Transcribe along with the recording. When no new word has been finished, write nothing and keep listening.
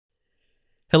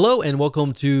Hello and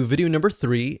welcome to video number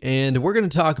 3, and we're going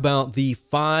to talk about the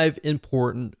 5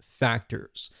 important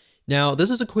factors. Now, this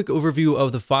is a quick overview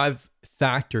of the 5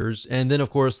 factors, and then of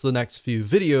course the next few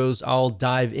videos I'll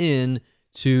dive in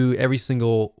to every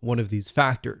single one of these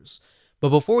factors.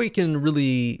 But before we can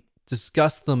really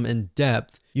discuss them in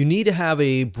depth, you need to have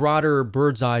a broader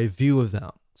bird's eye view of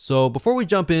them. So before we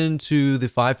jump into the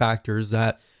 5 factors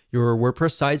that your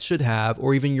WordPress site should have,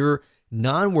 or even your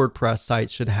non-WordPress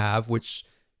sites should have, which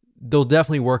they'll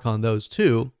definitely work on those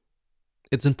too,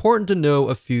 it's important to know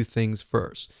a few things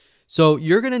first. So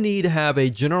you're going to need to have a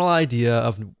general idea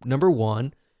of, number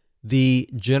 1, the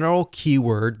general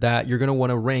keyword that you're going to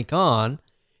want to rank on,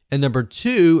 and number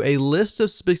 2, a list of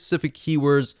specific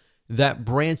keywords that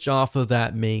branch off of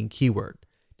that main keyword.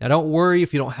 Now don't worry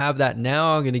if you don't have that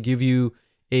now. I'm going to give you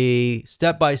a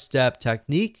step-by-step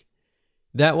technique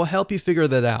that will help you figure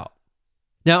that out.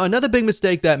 Now, another big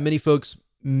mistake that many folks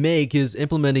make is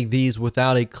implementing these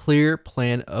without a clear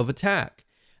plan of attack.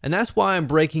 And that's why I'm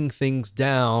breaking things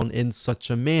down in such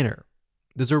a manner.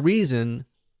 There's a reason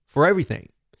for everything.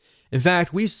 In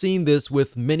fact, we've seen this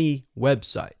with many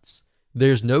websites.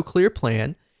 There's no clear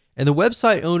plan, and the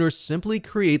website owner simply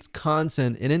creates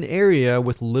content in an area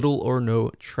with little or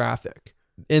no traffic.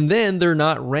 And then they're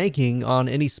not ranking on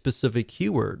any specific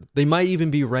keyword. They might even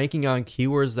be ranking on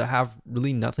keywords that have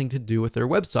really nothing to do with their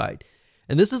website.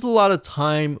 And this is a lot of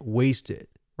time wasted,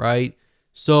 right?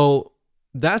 So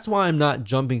that's why I'm not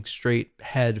jumping straight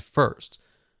head first.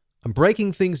 I'm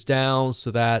breaking things down so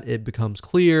that it becomes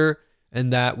clear,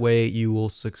 and that way you will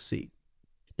succeed.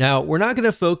 Now, we're not going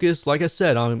to focus, like I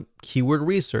said, on keyword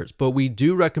research, but we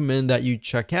do recommend that you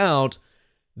check out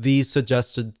these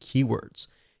suggested keywords.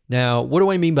 Now, what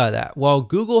do I mean by that? Well,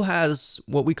 Google has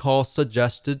what we call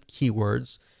suggested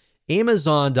keywords.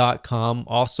 Amazon.com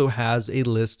also has a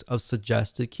list of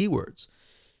suggested keywords.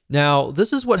 Now,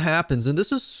 this is what happens, and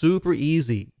this is super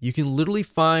easy. You can literally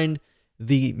find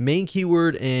the main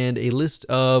keyword and a list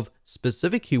of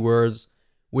specific keywords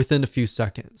within a few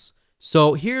seconds.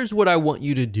 So here's what I want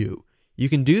you to do. You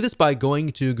can do this by going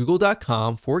to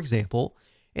google.com, for example,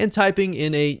 and typing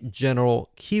in a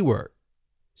general keyword.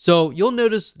 So you'll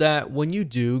notice that when you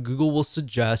do, Google will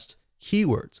suggest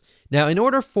keywords. Now, in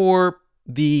order for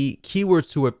the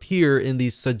keywords to appear in the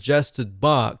suggested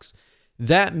box,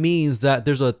 that means that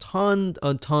there's a ton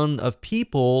of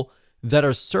people that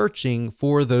are searching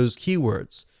for those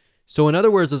keywords. So in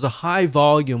other words, there's a high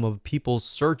volume of people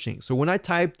searching. So when I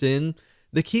typed in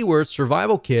the keyword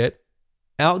survival kit,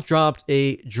 out dropped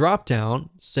a drop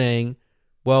down saying,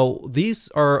 well, these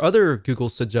are other Google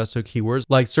suggested keywords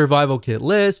like survival kit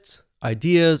list,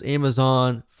 ideas,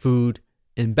 Amazon, food,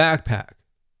 and backpack.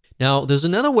 Now, there's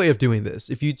another way of doing this.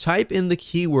 If you type in the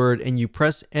keyword and you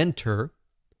press enter,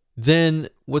 then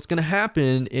what's going to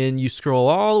happen, and you scroll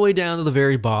all the way down to the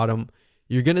very bottom,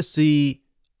 you're going to see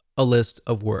a list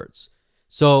of words.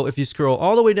 So if you scroll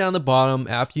all the way down the bottom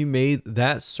after you made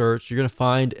that search, you're going to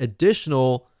find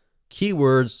additional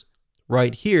keywords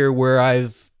right here where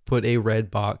I've put a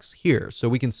red box here. So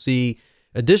we can see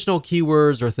additional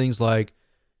keywords are things like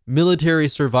military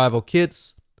survival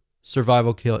kits,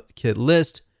 survival kit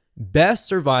list, best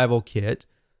survival kit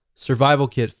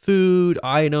food,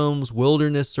 items,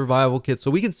 wilderness survival kit.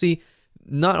 So we can see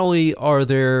not only are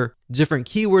there different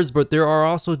keywords, but there are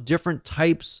also different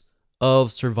types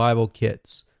of survival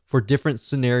kits for different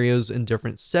scenarios and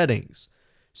different settings.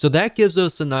 So that gives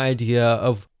us an idea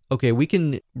of, okay, we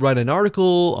can write an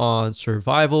article on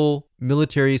survival,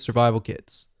 military survival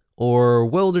kits, or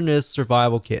wilderness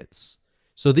survival kits.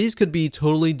 So these could be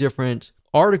totally different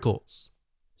articles.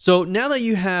 So now that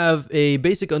you have a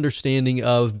basic understanding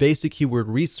of basic keyword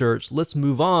research, let's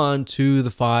move on to the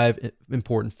 5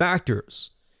 important factors.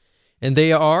 And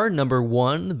they are, number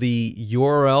 1, the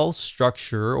URL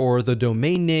structure, or the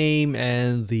domain name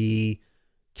and the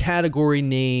category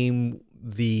name,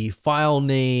 the file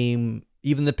name,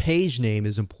 even the page name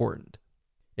is important.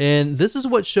 And this is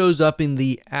what shows up in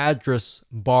the address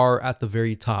bar at the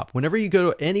very top. Whenever you go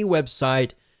to any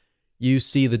website, you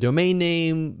see the domain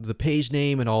name, the page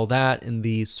name, and all that in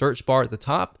the search bar at the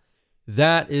top.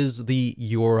 That is the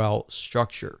URL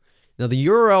structure. Now, the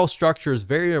URL structure is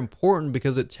very important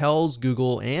because it tells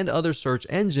Google and other search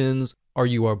engines, are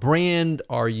you a brand?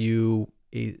 Are you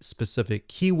a specific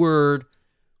keyword?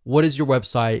 What is your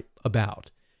website about?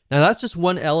 Now, that's just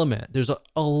one element. There's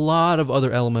a lot of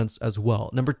other elements as well.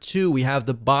 Number 2, we have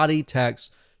the body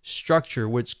text structure,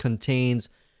 which contains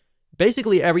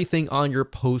basically everything on your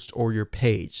post or your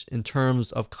page in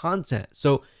terms of content.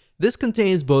 So this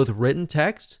contains both written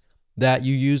text that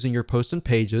you use in your posts and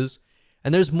pages,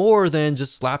 and there's more than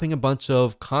just slapping a bunch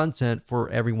of content for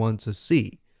everyone to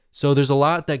see. So there's a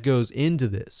lot that goes into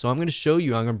this. So I'm going to show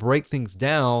you, I'm going to break things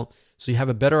down so you have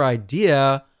a better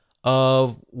idea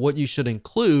of what you should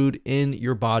include in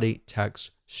your body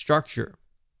text structure.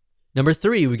 Number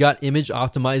 3, we got image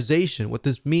optimization. What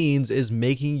this means is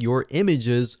making your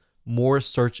images more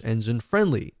search engine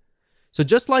friendly. So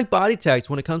just like body text,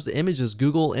 when it comes to images,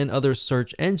 Google and other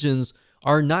search engines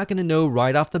are not going to know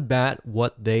right off the bat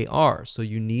what they are. So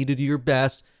you need to do your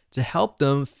best to help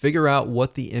them figure out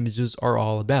what the images are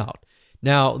all about.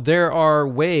 Now, there are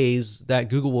ways that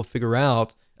Google will figure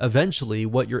out eventually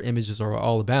what your images are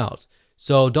all about.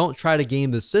 So don't try to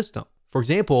game the system. For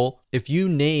example, if you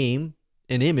name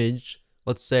an image,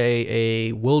 let's say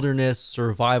a wilderness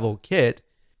survival kit,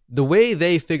 the way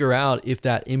they figure out if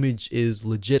that image is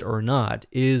legit or not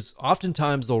is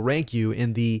oftentimes they'll rank you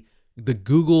in the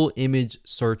Google image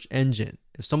search engine.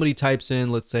 If somebody types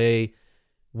in, let's say,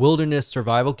 wilderness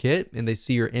survival kit, and they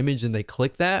see your image and they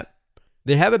click that,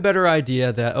 they have a better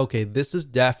idea that, okay, this is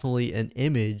definitely an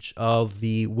image of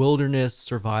the wilderness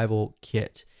survival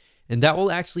kit. And that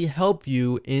will actually help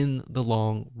you in the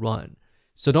long run.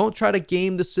 So don't try to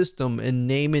game the system and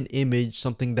name an image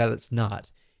something that it's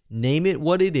not. Name it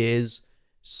what it is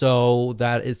so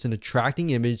that it's an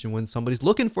attracting image. And when somebody's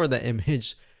looking for that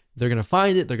image, they're going to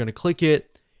find it, they're going to click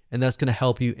it, and that's going to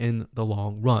help you in the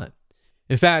long run.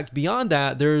 In fact, beyond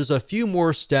that, there's a few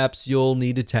more steps you'll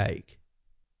need to take.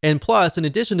 And plus, in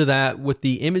addition to that, with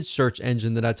the image search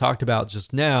engine that I talked about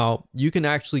just now, you can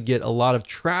actually get a lot of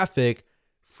traffic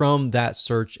from that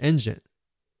search engine.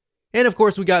 And of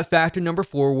course, we got factor number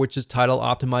 4, which is title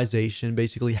optimization,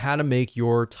 basically how to make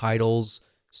your titles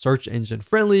search engine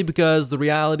friendly, because the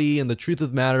reality and the truth of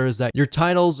the matter is that your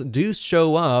titles do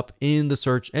show up in the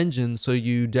search engine, so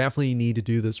you definitely need to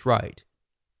do this right.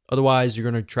 Otherwise, you're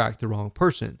going to attract the wrong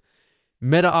person.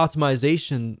 Meta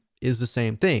optimization is the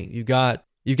same thing. You've got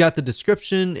the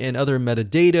description and other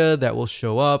metadata that will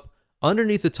show up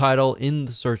underneath the title in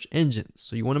the search engines.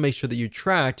 So you want to make sure that you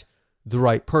attract the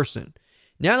right person.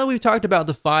 Now that we've talked about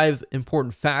the 5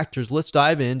 important factors, let's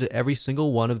dive into every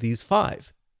single one of these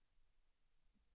 5.